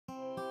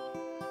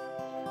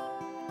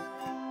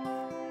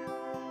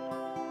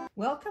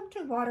Welcome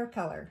to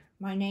Watercolor.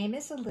 My name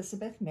is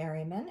Elizabeth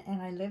Merriman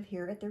and I live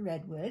here at the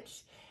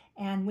Redwoods,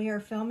 and we are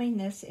filming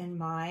this in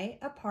my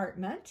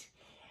apartment.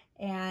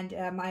 And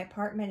my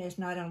apartment is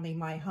not only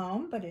my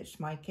home, but it's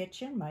my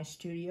kitchen, my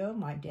studio,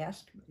 my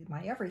desk,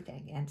 my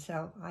everything. And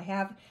so I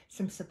have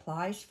some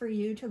supplies for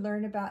you to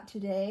learn about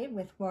today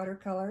with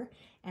watercolor,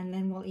 and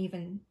then we'll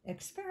even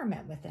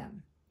experiment with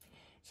them.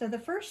 So the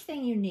first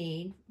thing you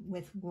need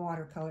with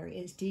watercolor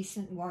is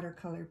decent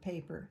watercolor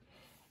paper.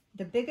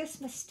 The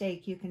biggest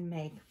mistake you can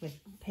make with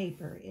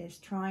paper is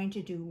trying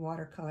to do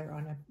watercolor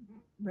on a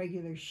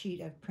regular sheet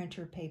of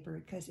printer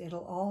paper, because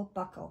it'll all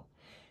buckle.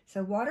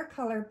 So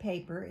watercolor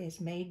paper is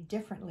made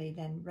differently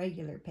than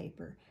regular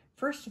paper.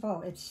 First of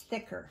all, it's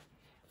thicker.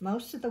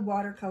 Most of the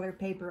watercolor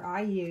paper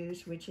I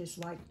use, which is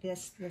like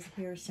this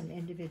here's some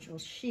individual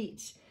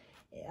sheets,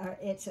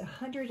 it's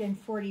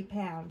 140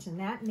 pounds, and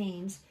that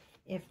means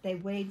if they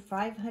weighed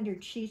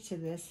 500 sheets of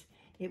this,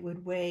 it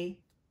would weigh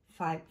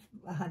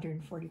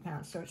 140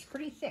 pounds. So it's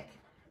pretty thick.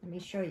 Let me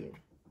show you.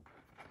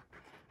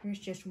 Here's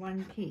just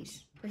one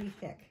piece, pretty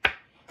thick.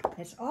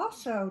 It's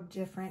also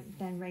different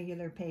than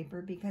regular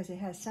paper because it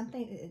has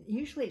something,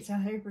 usually it's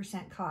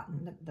 100%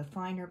 cotton. The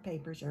finer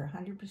papers are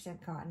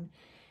 100% cotton.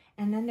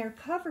 And then they're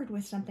covered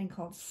with something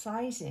called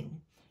sizing.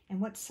 And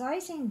what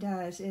sizing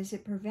does is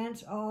it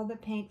prevents all the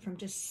paint from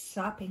just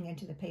sopping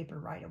into the paper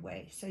right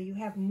away. So you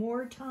have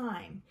more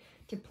time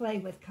to play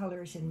with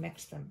colors and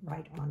mix them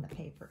right on the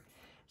paper.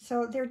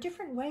 So there are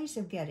different ways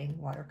of getting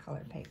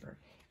watercolor paper.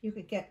 You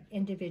could get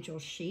individual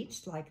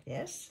sheets like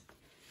this.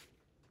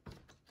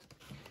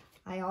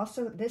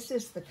 This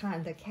is the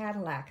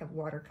Cadillac of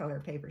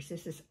watercolor papers.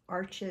 This is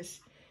Arches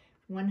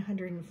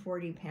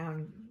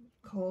 140-pound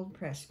cold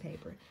press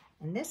paper.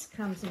 And this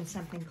comes in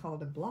something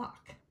called a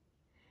block.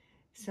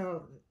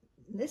 So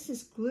this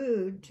is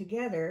glued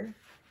together,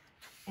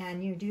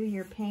 and you do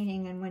your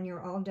painting, and when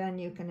you're all done,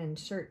 you can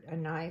insert a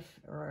knife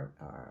or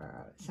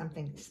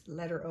something,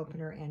 letter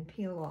opener, and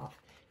peel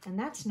off. And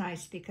that's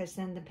nice because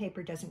then the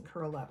paper doesn't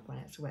curl up when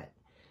it's wet.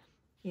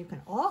 You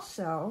can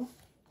also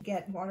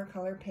get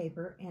watercolor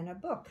paper in a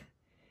book.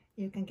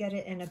 You can get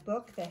it in a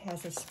book that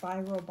has a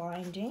spiral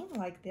binding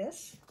like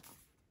this.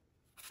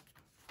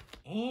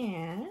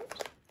 And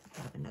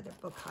I have another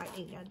book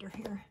hiding under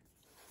here.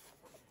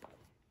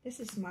 This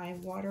is my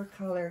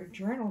watercolor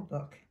journal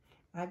book.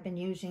 I've been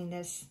using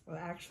this, well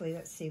actually,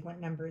 let's see,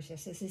 what number is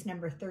this? This is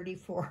number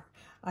 34.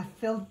 I've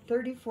filled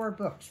 34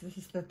 books. This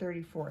is the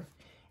 34th.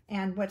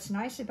 And what's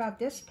nice about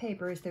this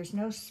paper is there's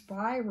no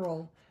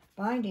spiral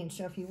binding,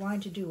 so if you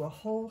wanted to do a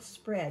whole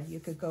spread,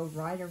 you could go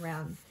right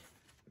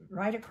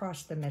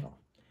across the middle.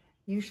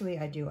 Usually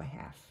I do a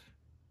half.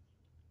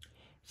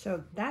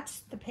 So that's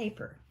the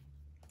paper.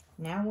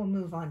 Now we'll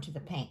move on to the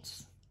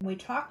paints. We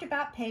talked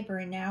about paper,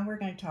 and now we're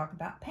going to talk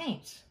about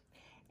paints.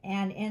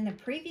 And in the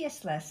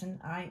previous lesson,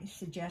 I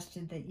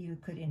suggested that you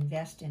could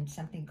invest in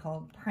something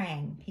called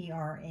Prang,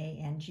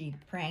 P-R-A-N-G,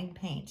 Prang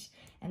paints.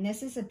 And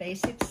this is a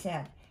basic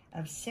set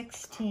of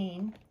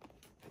 16,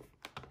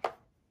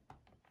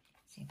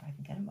 see if I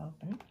can get them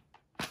open,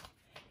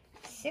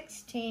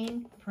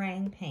 16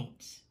 Prang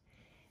paints.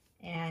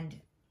 And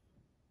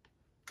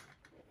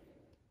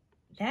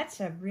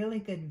that's a really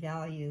good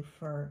value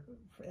for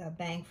a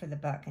bang for the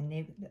buck.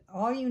 And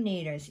all you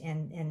need is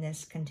in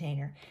this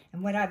container.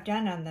 And what I've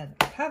done on the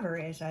cover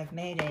is I've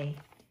made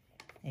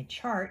a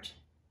chart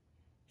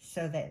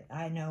so that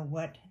I know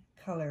what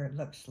color it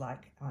looks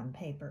like on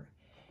paper.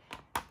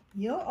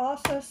 You'll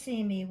also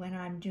see me when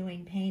I'm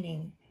doing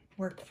painting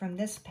work from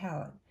this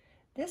palette.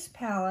 This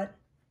palette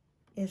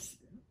is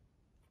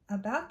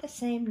about the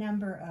same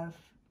number of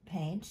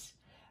paints,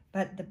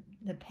 but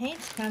the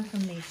paints come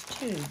from these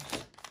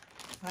tubes.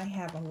 I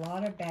have a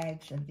lot of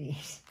bags of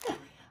these.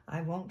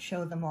 I won't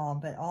show them all,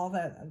 but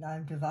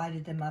I've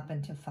divided them up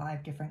into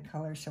 5 different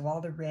colors, so all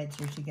the reds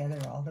are together,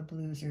 all the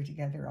blues are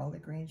together, all the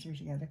greens are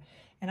together.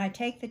 And I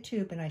take the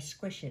tube and I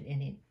squish it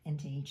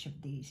into each of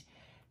these.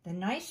 The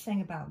nice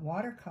thing about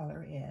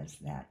watercolor is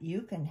that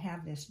you can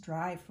have this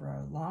dry for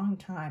a long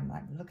time.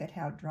 Like, look at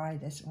how dry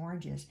this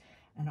orange is.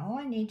 And all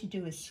I need to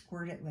do is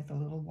squirt it with a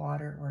little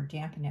water or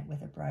dampen it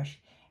with a brush,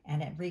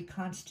 and it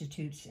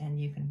reconstitutes and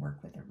you can work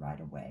with it right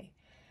away.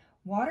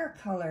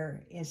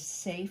 Watercolor is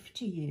safe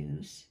to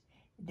use.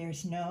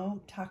 There's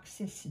no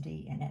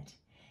toxicity in it.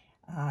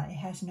 It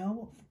has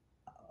no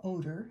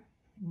odor.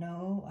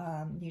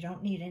 You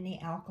don't need any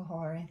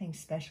alcohol or anything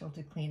special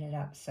to clean it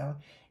up. So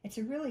it's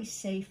a really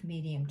safe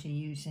medium to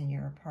use in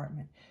your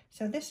apartment.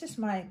 So this is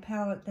my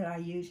palette that I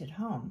use at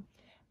home,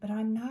 but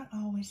I'm not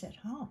always at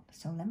home.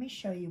 So let me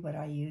show you what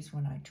I use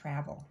when I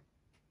travel.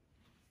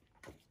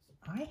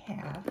 I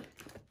have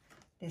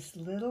this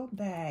little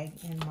bag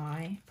in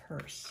my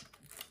purse.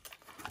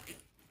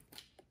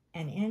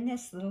 And in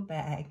this little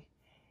bag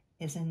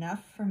is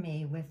enough for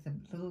me with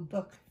the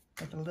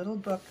little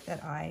book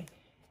that I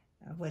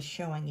was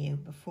showing you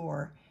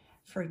before,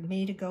 for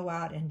me to go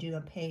out and do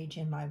a page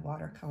in my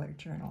watercolor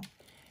journal.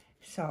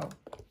 So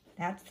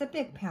that's the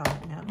big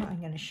palette. Now I'm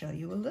going to show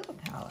you a little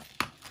palette.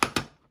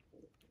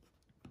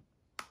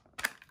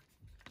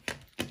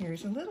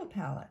 here's a little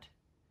palette.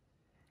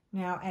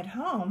 Now at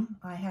home,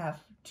 I have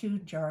 2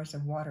 jars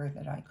of water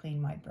that I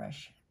clean my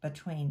brush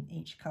between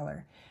each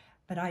color.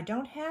 But I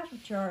don't have a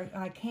jar.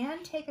 I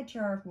can take a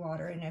jar of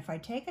water, and if I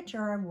take a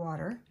jar of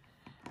water,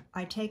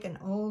 I take an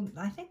old,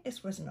 I think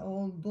this was an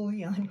old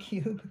bouillon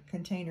cube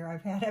container.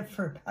 I've had it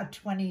for about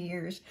 20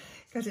 years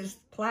because it's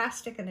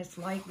plastic and it's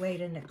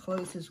lightweight and it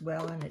closes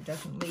well and it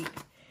doesn't leak.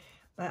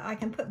 But I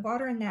can put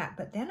water in that,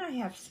 but then I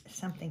have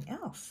something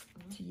else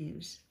to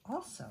use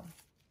also.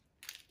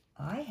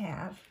 I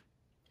have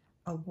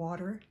a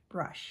water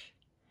brush.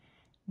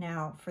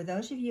 Now, for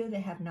those of you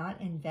that have not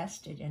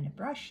invested in a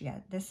brush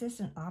yet, this is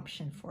an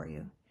option for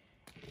you.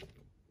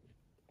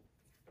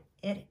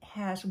 It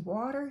has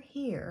water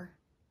here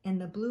in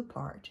the blue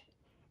part.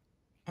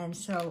 And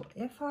so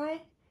if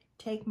I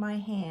take my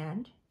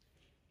hand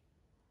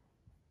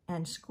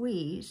and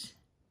squeeze,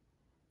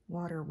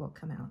 water will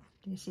come out.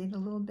 Do you see the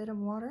little bit of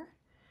water?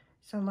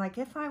 So like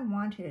if I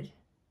wanted,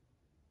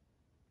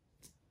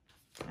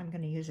 I'm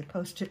going to use a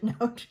Post-it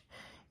note.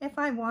 If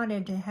I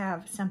wanted to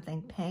have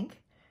something pink,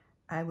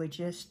 I would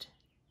just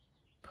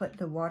put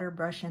the water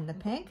brush in the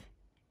pink,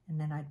 and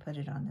then I'd put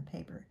it on the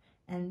paper.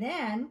 And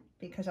then,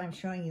 because I'm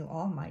showing you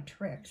all my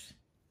tricks,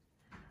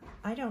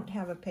 I don't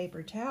have a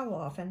paper towel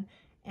often,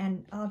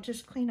 and I'll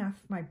just clean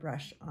off my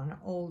brush on an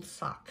old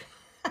sock.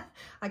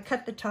 I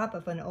cut the top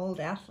of an old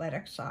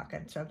athletic sock,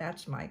 and so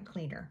that's my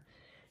cleaner.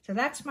 So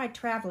that's my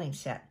traveling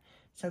set.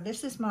 So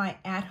this is my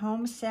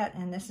at-home set,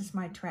 and this is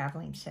my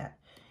traveling set.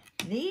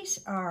 These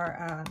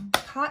are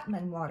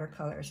Cotman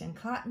watercolors, and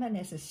Cotman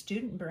is a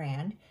student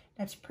brand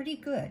that's pretty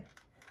good.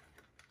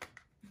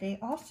 They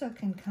also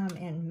can come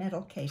in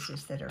metal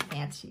cases that are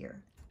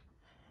fancier.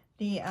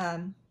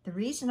 The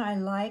reason I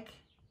like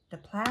the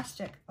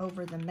plastic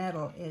over the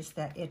metal is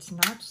that it's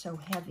not so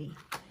heavy.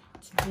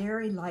 It's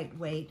very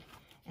lightweight,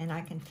 and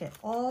I can fit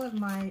all of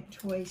my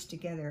toys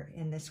together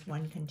in this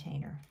one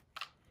container.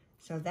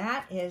 So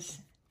that is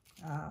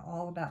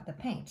all about the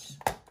paints.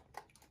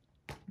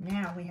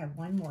 Now we have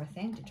one more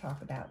thing to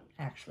talk about,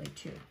 actually,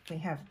 too. We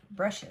have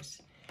brushes.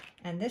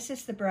 And this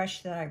is the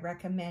brush that I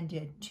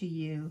recommended to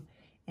you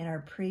in our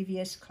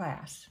previous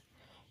class.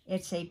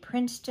 It's a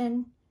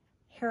Princeton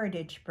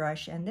Heritage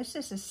brush, and this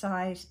is a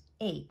size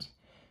 8.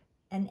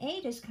 An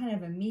 8 is kind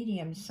of a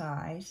medium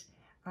size.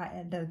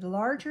 The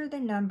larger the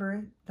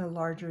number, the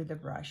larger the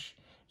brush.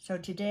 So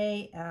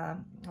today,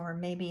 or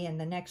maybe in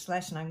the next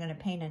lesson, I'm going to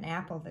paint an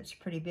apple that's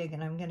pretty big,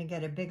 and I'm going to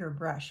get a bigger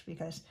brush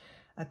because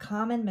a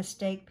common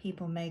mistake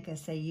people make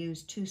is they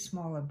use too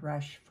small a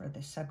brush for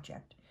the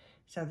subject.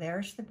 So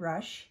there's the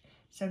brush.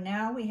 So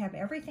now we have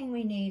everything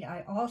we need.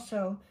 I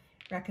also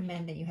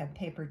recommend that you have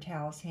paper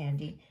towels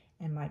handy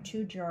and my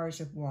 2 jars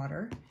of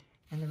water.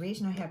 And the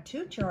reason I have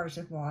 2 jars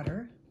of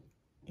water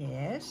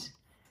is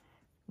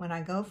when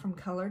I go from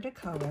color to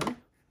color,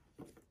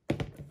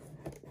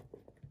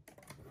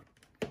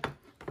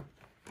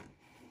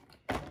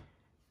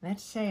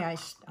 let's say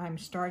I'm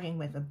starting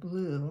with a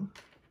blue,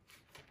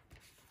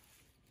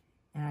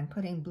 and I'm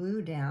putting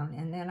blue down,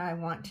 and then I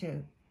want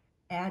to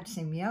add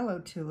some yellow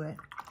to it.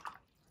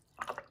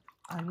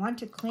 I want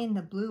to clean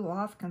the blue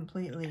off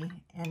completely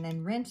and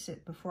then rinse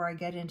it before I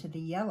get into the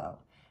yellow.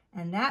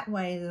 And that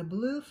way the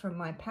blue from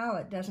my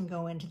palette doesn't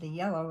go into the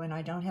yellow and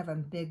I don't have a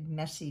big,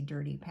 messy,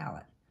 dirty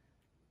palette.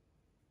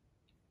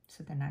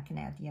 So then I can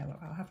add the yellow.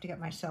 I'll have to get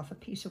myself a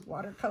piece of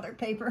watercolor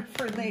paper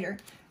for later.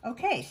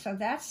 Okay, so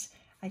that's,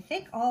 I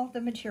think, all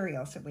the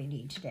materials that we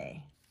need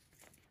today.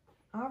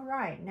 All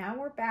right, now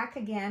we're back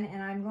again,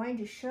 and I'm going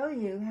to show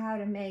you how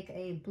to make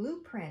a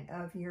blueprint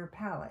of your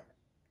palette,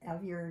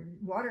 of your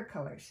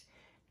watercolors.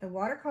 The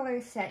watercolor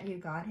set you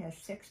got has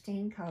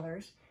 16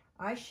 colors.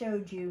 I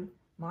showed you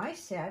my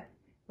set,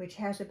 which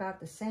has about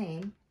the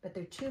same, but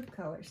they're tube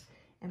colors.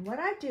 And what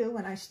I do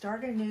when I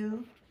start a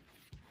new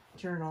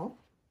journal,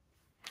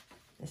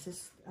 this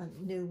is a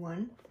new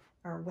one,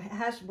 or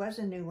was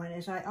a new one,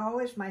 is I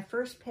always, my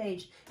first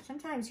page,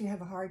 sometimes you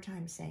have a hard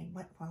time saying,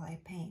 what will I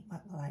paint?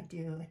 What will I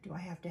do? Do I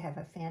have to have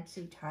a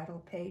fancy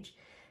title page?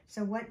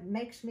 So what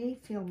makes me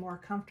feel more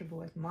comfortable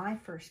with my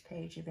first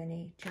page of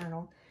any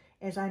journal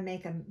is I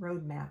make a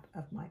road map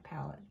of my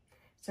palette.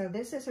 So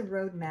this is a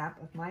road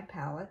map of my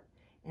palette,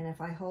 and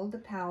if I hold the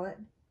palette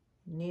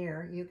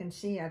near, you can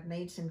see I've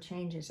made some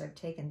changes. I've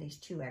taken these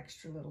 2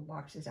 extra little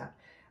boxes out.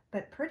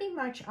 But pretty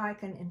much I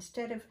can,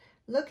 instead of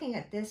looking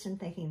at this and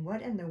thinking,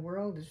 what in the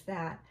world is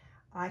that?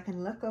 I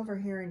can look over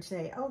here and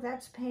say, oh,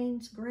 that's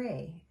Payne's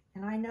Gray.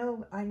 And I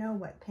know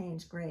what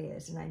Payne's Gray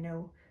is, and I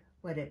know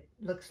what it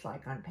looks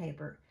like on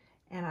paper.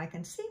 And I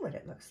can see what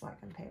it looks like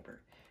on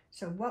paper.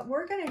 So what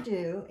we're going to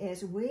do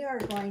is we are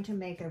going to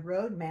make a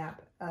road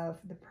map of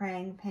the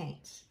Prang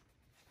paints.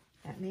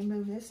 Let me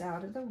move this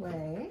out of the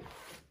way.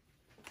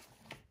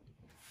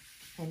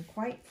 And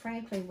quite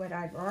frankly, what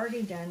I've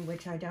already done,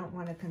 which I don't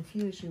want to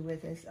confuse you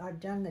with, is I've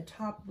done the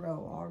top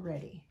row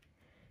already.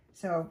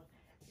 So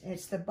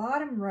it's the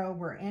bottom row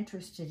we're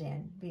interested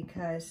in,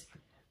 because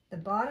the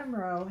bottom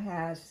row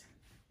has,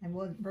 and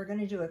we're going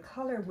to do a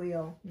color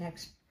wheel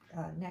next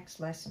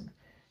lesson.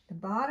 The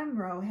bottom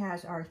row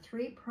has our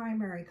 3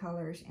 primary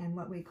colors and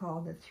what we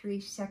call the 3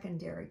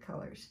 secondary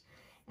colors.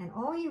 And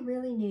all you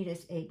really need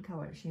is 8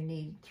 colors. You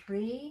need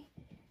 3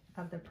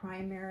 of the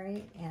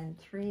primary and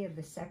 3 of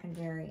the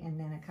secondary, and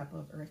then a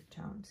couple of earth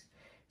tones.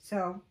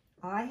 So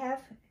I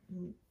have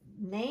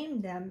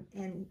named them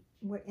in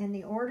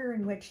the order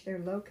in which they're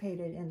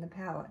located in the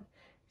palette.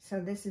 So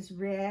this is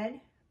red,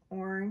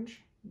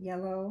 orange,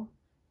 yellow,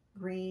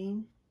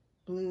 green,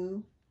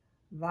 blue,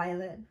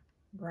 violet,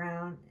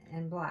 brown,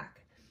 and black.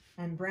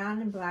 And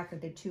brown and black are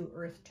the 2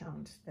 earth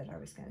tones that I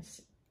was going to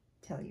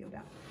tell you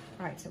about.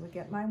 All right, so we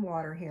get my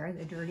water here,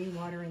 the dirty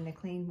water and the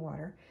clean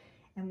water.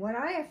 And what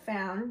I have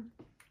found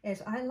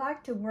is I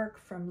like to work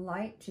from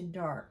light to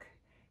dark.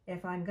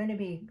 If I'm going to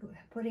be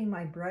putting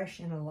my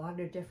brush in a lot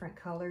of different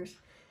colors,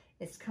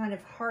 it's kind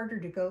of harder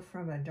to go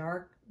from a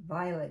dark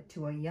violet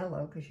to a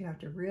yellow because you have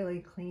to really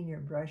clean your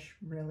brush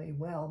really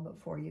well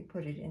before you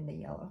put it in the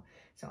yellow.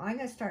 So I'm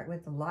going to start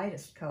with the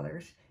lightest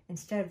colors.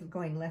 Instead of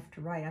going left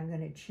to right, I'm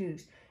going to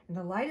choose. And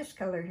the lightest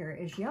color here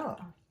is yellow.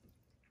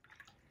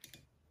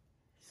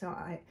 So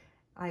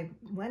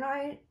when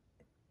I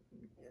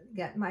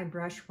get my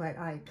brush wet,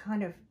 I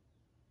kind of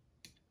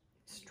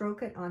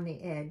stroke it on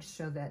the edge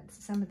so that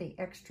some of the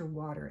extra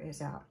water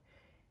is out.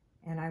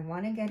 And I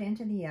want to get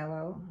into the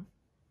yellow.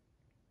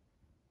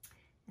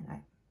 And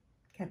I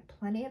get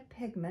plenty of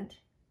pigment.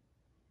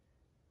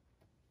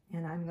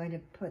 And I'm going to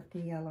put the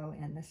yellow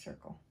in the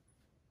circle.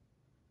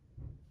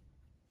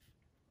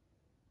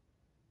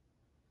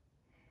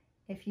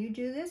 If you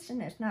do this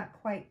and it's not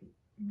quite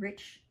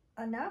rich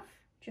enough,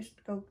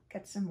 just go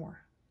get some more.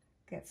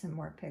 Get some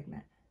more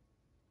pigment.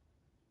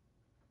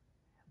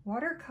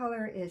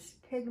 Watercolor is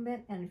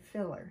pigment and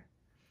filler.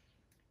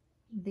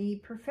 The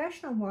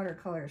professional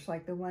watercolors,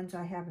 like the ones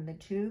I have in the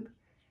tube,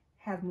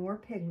 have more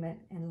pigment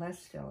and less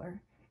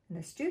filler. And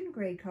the student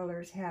grade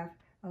colors have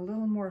a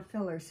little more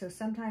filler, so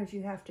sometimes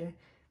you have to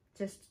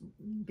just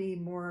be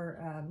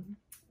more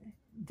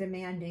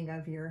demanding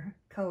of your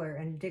color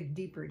and dig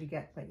deeper to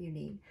get what you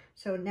need.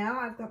 So now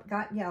I've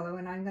got yellow,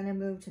 and I'm going to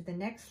move to the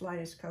next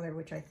lightest color,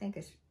 which I think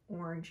is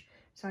orange.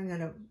 So I'm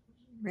going to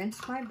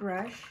rinse my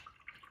brush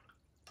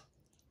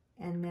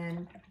and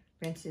then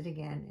rinse it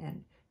again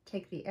and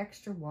take the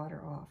extra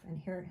water off. And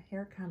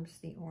here comes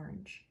the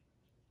orange.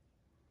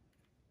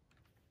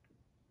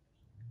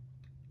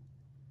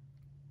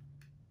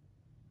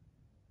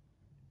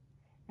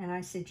 And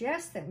I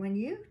suggest that when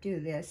you do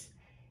this,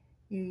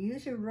 you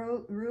use a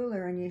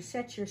ruler and you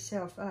set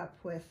yourself up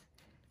with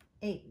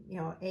 8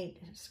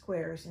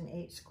 squares and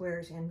 8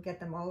 squares and get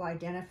them all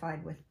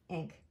identified with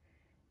ink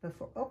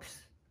before, oops,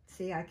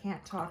 see, I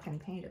can't talk and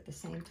paint at the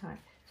same time.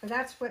 So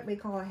that's what we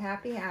call a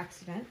happy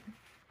accident.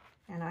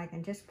 And I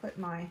can just put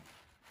my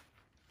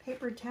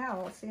paper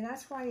towel, see,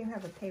 that's why you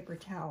have a paper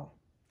towel.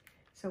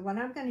 So what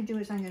I'm going to do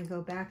is I'm going to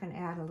go back and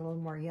add a little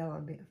more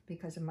yellow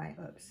because of my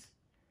oops.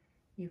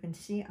 You can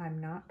see I'm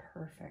not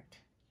perfect.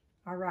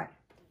 All right,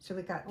 so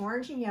we got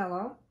orange and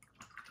yellow.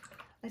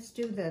 Let's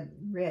do the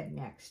red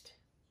next.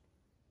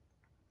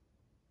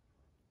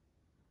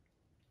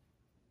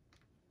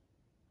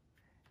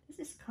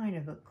 This is kind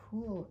of a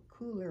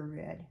cooler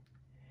red.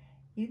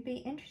 You'd be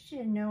interested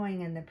in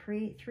knowing in the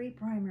 3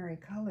 primary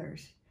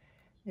colors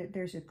that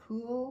there's a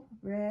cool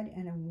red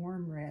and a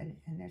warm red,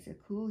 and there's a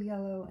cool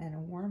yellow and a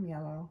warm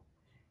yellow,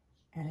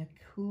 and a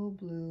cool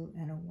blue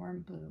and a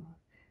warm blue.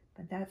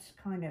 But that's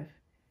kind of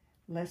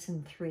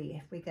lesson 3.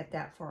 If we get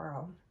that far,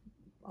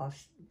 I'll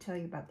tell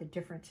you about the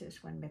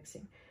differences when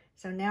mixing.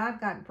 So now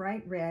I've got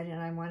bright red, and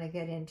I want to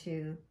get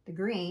into the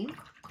green.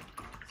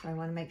 So I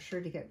want to make sure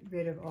to get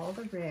rid of all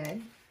the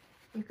red.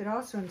 You could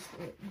also,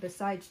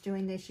 besides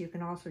doing this, you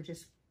can also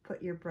just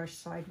put your brush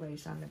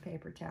sideways on the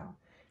paper towel.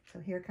 So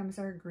here comes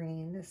our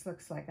green. This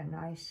looks like a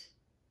nice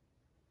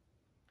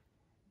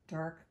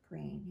dark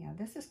green. Yeah,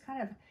 this is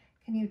kind of,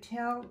 can you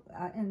tell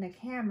in the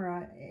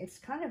camera, it's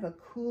kind of a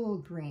cool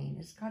green.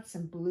 It's got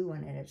some blue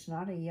in it. It's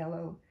not a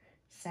yellow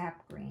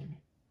sap green.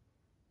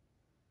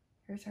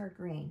 Here's our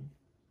green.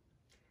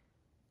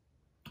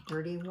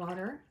 Dirty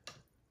water,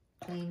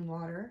 clean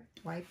water,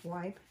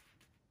 wipe,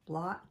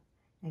 blot,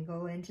 and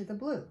go into the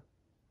blue.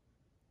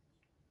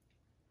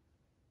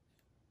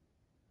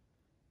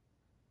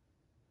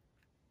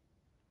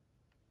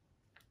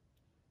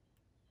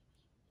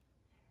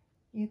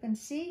 You can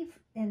see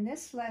in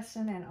this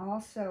lesson, and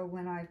also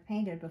when I've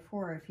painted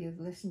before, if you've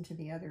listened to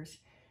the others,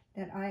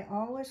 that I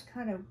always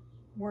kind of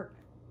work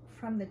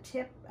from the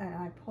tip and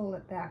I pull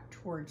it back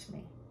towards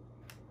me.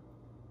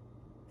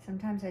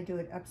 Sometimes I do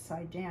it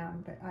upside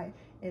down, but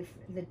if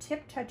the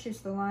tip touches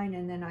the line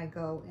and then I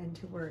go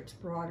into where it's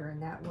broader,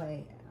 and that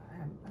way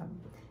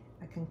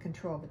I can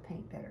control the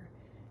paint better.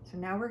 So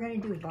now we're going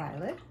to do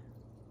violet.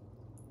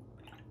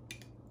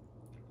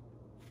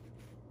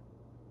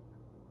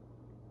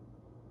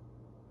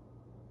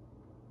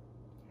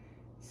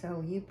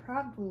 So you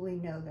probably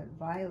know that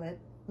violet,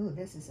 ooh,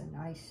 this is a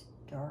nice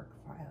dark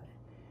violet.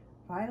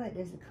 Violet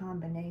is a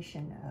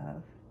combination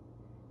of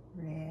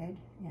red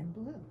and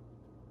blue.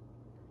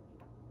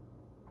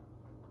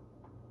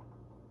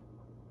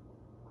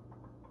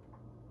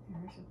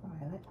 There's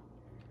a violet.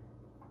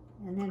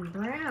 And then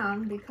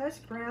brown, because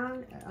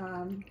brown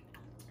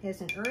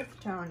is an earth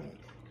tone,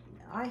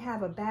 I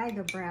have a bag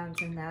of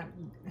browns in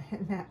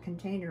that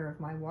container of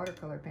my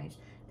watercolor paints.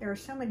 There are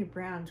so many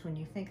browns when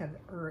you think of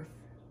earth,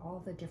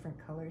 all the different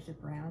colors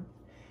of brown.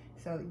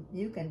 So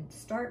you can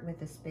start with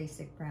this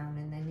basic brown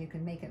and then you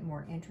can make it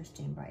more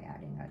interesting by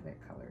adding other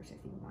colors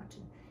if you want to.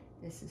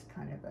 This is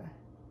kind of a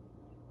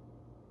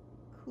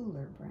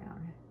cooler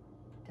brown.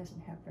 It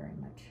doesn't have very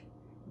much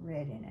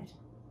red in it.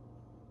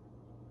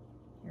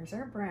 Here's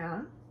our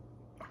brown.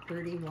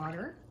 Dirty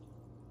water,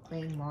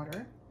 clean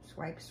water,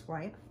 swipe,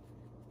 swipe.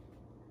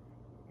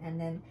 And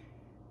then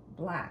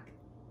black.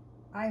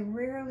 I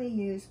rarely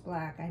use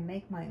black. I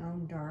make my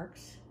own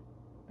darks,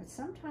 but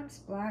sometimes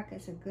black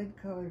is a good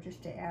color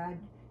just to add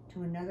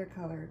to another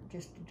color,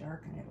 just to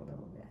darken it a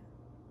little bit.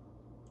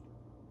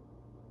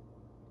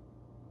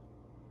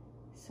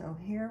 So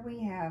here we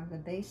have the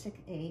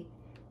basic 8,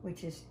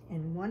 which is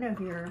in one of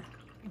your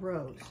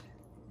rows.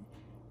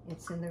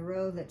 It's in the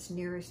row that's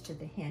nearest to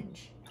the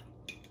hinge.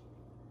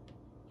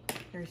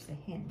 Here's the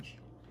hinge.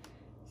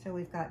 So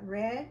we've got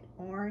red,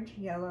 orange,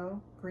 yellow,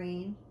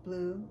 green,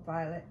 blue,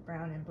 violet,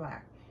 brown, and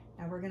black.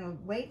 Now we're going to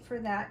wait for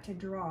that to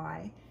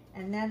dry.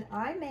 And then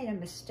I made a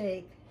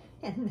mistake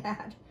in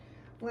that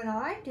when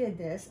I did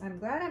this, I'm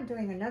glad I'm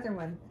doing another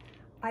one.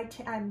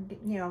 I'm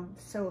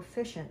so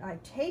efficient. I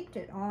taped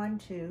it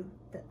onto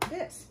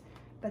this.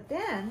 But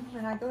then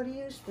when I go to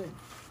use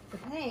the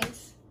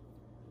paints,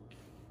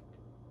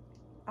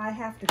 I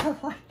have to go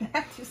like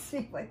that to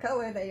see what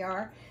color they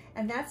are.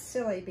 And that's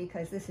silly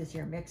because this is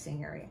your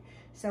mixing area.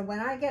 So when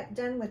I get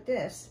done with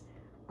this,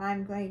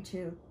 I'm going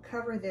to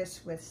cover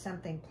this with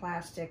something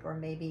plastic or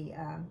maybe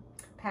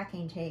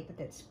packing tape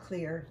that's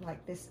clear,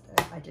 like this.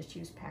 I just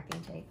use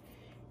packing tape.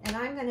 And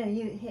I'm going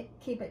to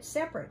keep it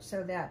separate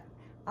so that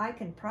I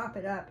can prop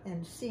it up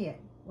and see it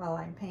while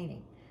I'm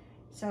painting.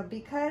 So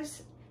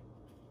because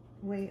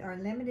we are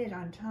limited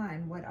on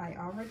time, what I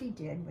already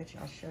did, which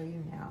I'll show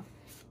you now,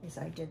 is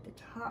I did the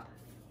top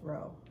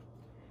row.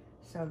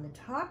 So the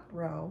top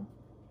row,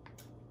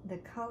 the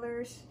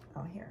colors,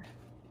 oh here.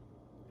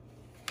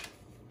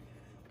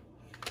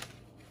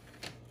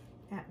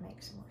 That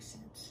makes more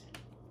sense.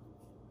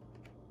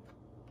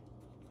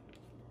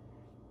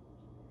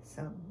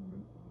 So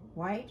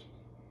white,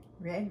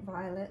 red,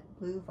 violet,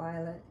 blue,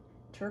 violet,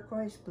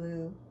 turquoise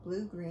blue,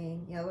 blue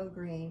green, yellow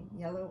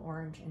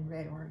orange, and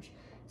red orange.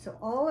 So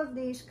all of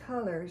these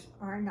colors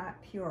are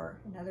not pure.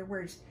 In other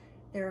words,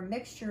 they're a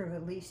mixture of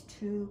at least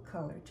two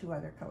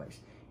other colors.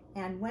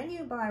 And when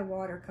you buy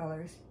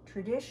watercolors,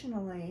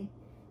 traditionally,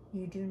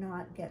 you do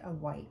not get a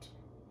white.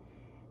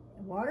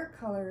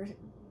 Watercolor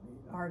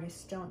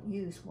artists don't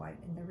use white,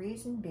 and the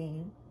reason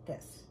being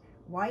this.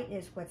 White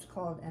is what's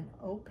called an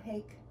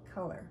opaque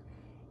color.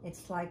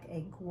 It's like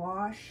a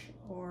gouache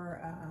or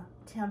a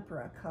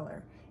tempera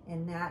color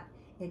in that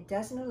it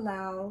doesn't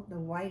allow the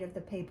white of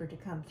the paper to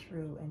come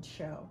through and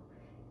show.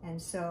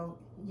 And so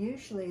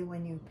usually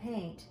when you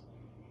paint,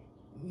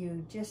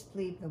 you just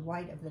leave the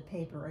white of the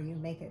paper or you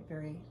make it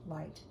very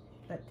light.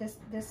 But this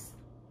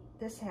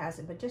has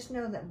it. But just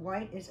know that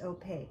white is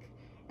opaque.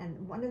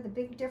 And one of the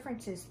big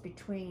differences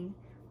between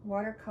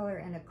watercolor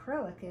and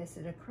acrylic is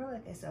that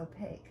acrylic is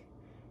opaque,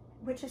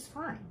 which is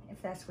fine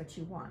if that's what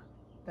you want.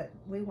 But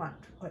we want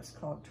what's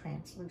called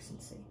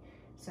translucency.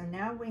 So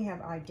now we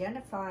have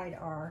identified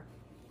our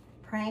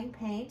Prang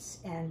paints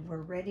and we're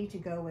ready to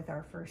go with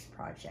our first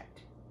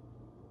project.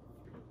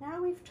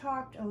 Now we've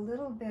talked a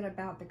little bit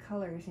about the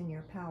colors in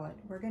your palette.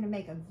 We're going to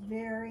make a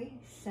very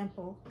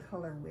simple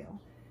color wheel.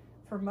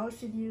 For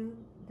most of you,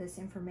 this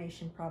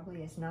information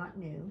probably is not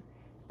new,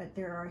 but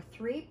there are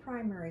 3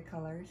 primary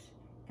colors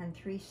and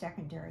 3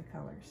 secondary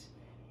colors.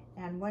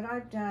 And what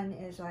I've done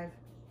is I've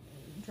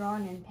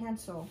drawn in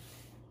pencil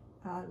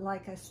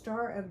like a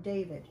Star of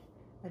David,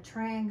 a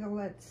triangle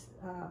that's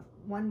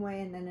one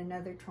way and then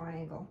another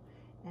triangle.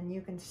 And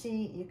you can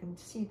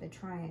see the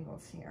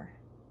triangles here.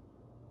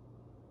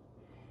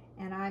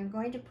 And I'm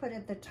going to put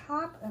at the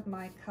top of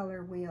my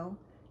color wheel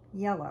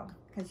yellow,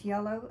 because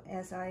yellow,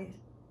 as I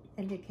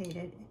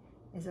indicated,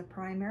 is a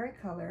primary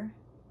color.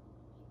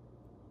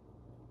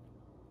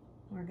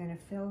 We're going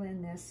to fill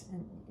in this,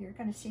 and you're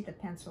going to see the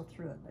pencil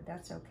through it, but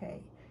that's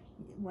okay.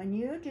 When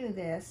you do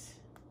this,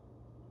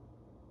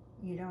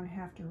 you don't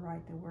have to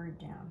write the word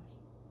down,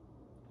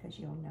 because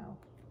you'll know.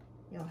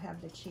 You'll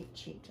have the cheat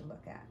sheet to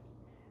look at.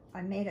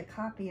 I made a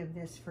copy of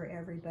this for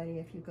everybody.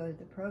 If you go to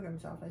the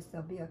program's office,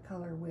 there'll be a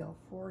color wheel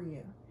for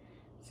you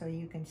so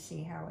you can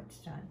see how it's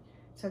done.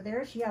 So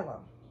there's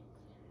yellow.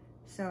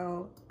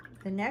 So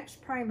the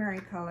next primary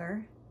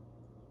color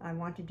I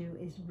want to do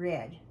is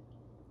red.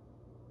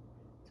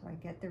 So I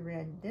get the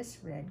red, this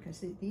red,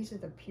 because these are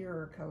the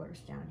purer colors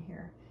down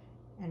here.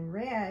 And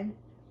red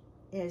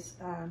is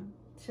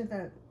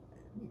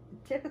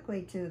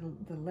typically to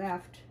the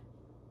left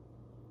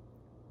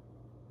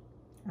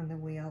on the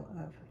wheel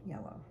of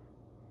yellow.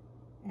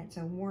 And it's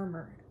a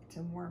warmer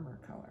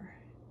color.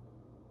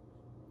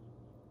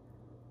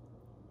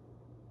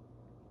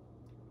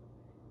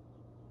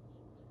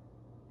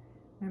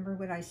 Remember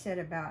what I said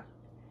about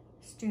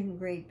student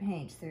grade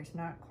paints? There's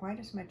not quite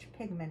as much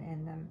pigment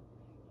in them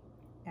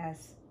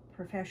as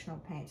professional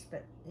paints,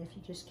 but if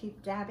you just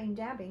keep dabbing,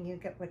 you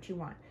get what you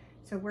want.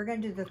 So we're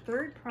going to do the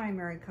third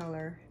primary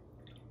color,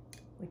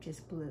 which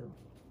is blue.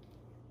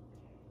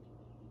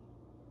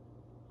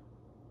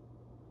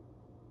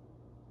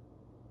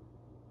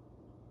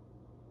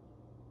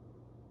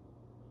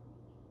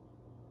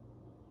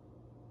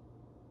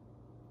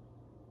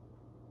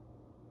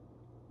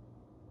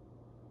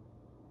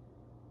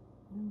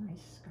 A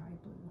nice sky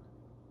blue.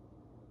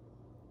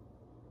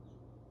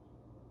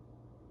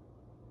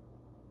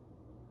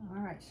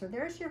 All right, so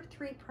there's your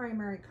three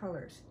primary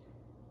colors: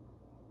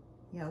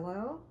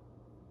 yellow,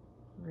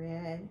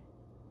 red,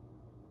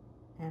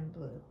 and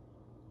blue.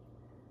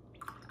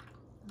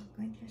 I'm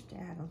going to just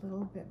add a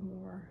little bit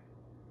more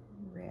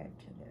red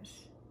to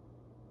this.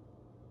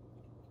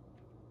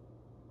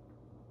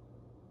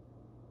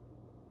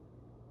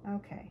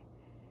 Okay,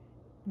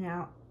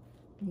 now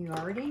you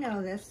already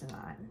know this,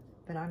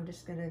 but I'm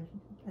just going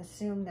to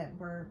assume that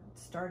we're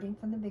starting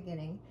from the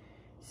beginning.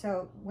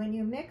 So when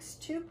you mix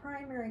two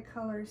primary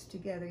colors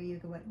together, you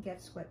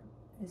get what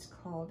is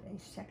called a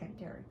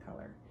secondary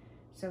color.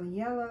 So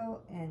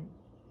yellow and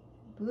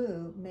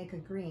blue make a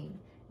green,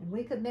 and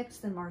we could mix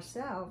them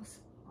ourselves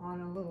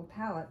on a little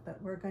palette,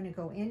 but we're going to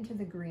go into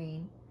the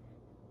green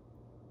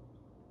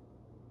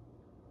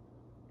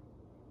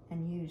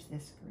and use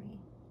this green.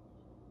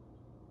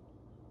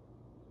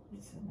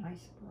 This is a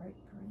nice bright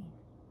green.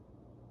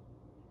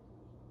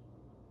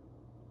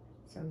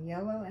 So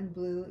yellow and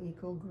blue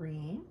equal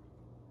green.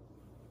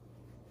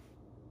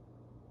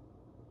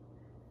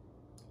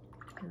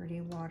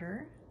 Dirty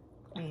water,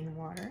 clean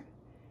water.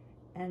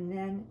 And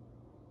then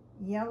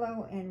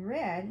yellow and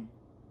red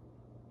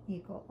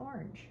equal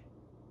orange.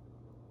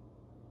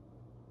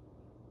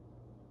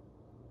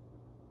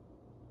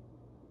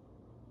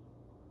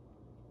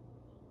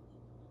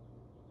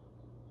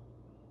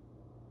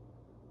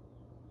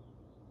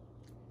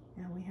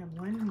 Now we have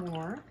one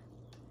more,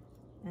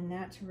 and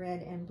that's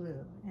red and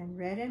blue. And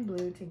red and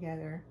blue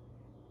together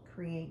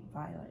create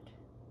violet.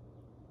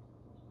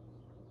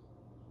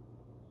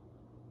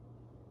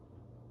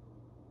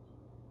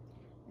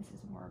 This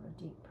is more of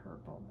a deep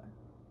purple,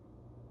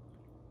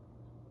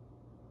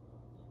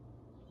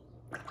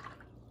 but.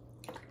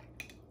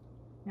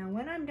 Now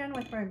when I'm done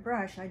with my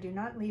brush, I do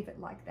not leave it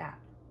like that.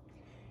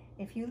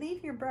 If you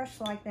leave your brush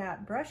like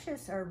that,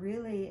 brushes are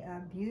really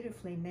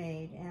beautifully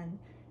made, and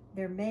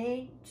they're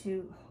made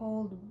to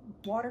hold,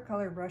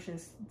 watercolor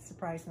brushes,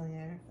 surprisingly,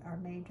 are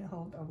made to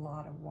hold a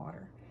lot of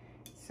water.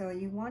 So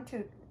you want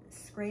to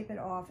scrape it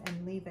off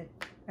and leave it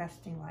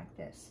resting like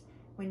this.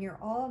 When you're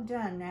all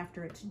done,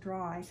 after it's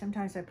dry,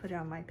 sometimes I put it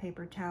on my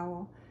paper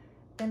towel,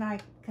 then I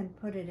can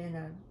put it in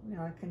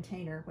a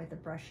container with a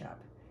brush up.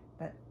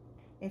 But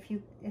if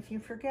you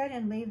forget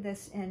and leave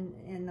this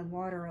in the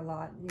water a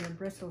lot, your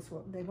bristles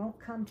they won't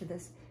come to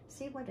this.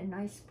 See what a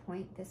nice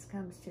point this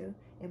comes to?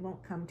 It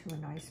won't come to a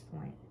nice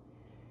point.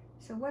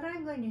 So what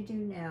I'm going to do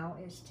now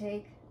is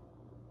take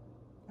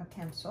a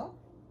pencil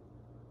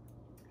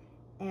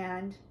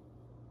and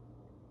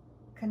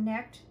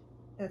connect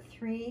the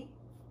three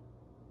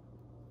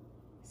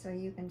so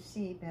you can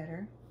see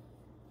better.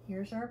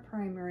 Here's our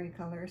primary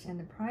colors, and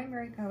the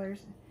primary colors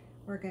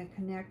we're going to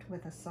connect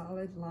with a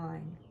solid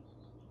line.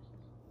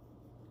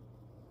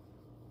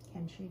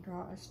 Can she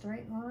draw a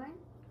straight line?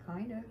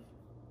 Kind of.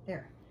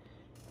 There.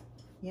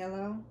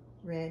 Yellow,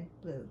 red,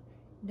 blue.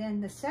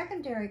 Then the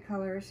secondary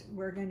colors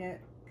we're going to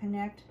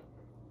connect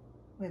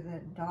with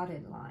a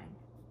dotted line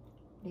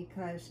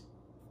because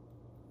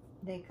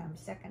they come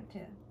second to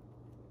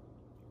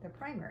the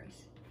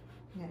primaries.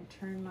 I'm going to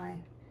turn my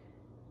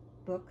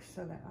book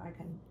so that I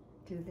can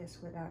do this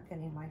without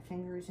getting my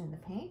fingers in the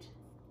paint.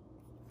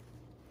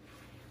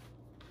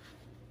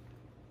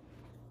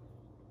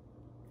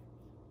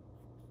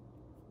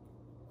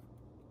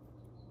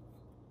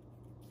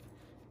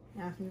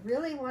 Now, if you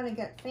really want to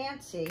get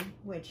fancy,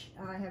 which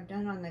I have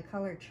done on the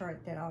color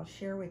chart that I'll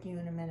share with you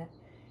in a minute,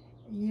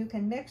 you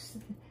can mix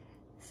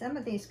some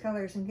of these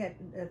colors and get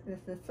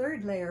the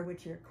third layer,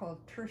 which are called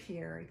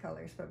tertiary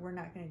colors, but we're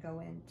not going to go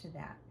into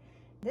that.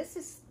 This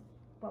is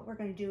what we're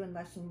going to do in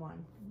lesson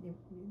 1. You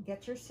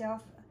get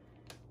yourself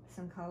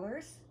some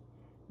colors,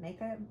 make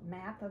a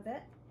map of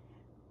it.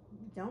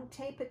 Don't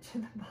tape it to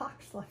the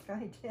box like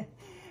I did.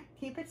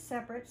 Keep it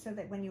separate so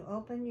that when you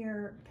open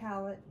your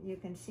palette, you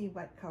can see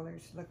what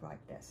colors look like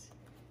this.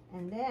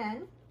 And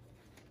then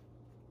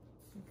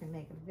you can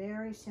make a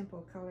very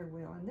simple color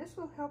wheel, and this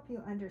will help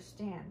you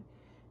understand.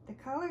 The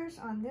colors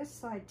on this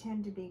side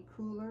tend to be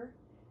cooler,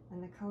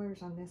 and the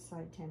colors on this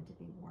side tend to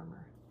be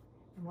warmer.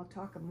 And we'll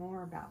talk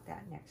more about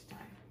that next time.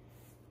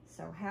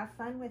 So have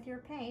fun with your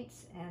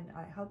paints, and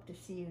I hope to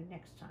see you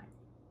next time.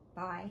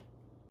 Bye.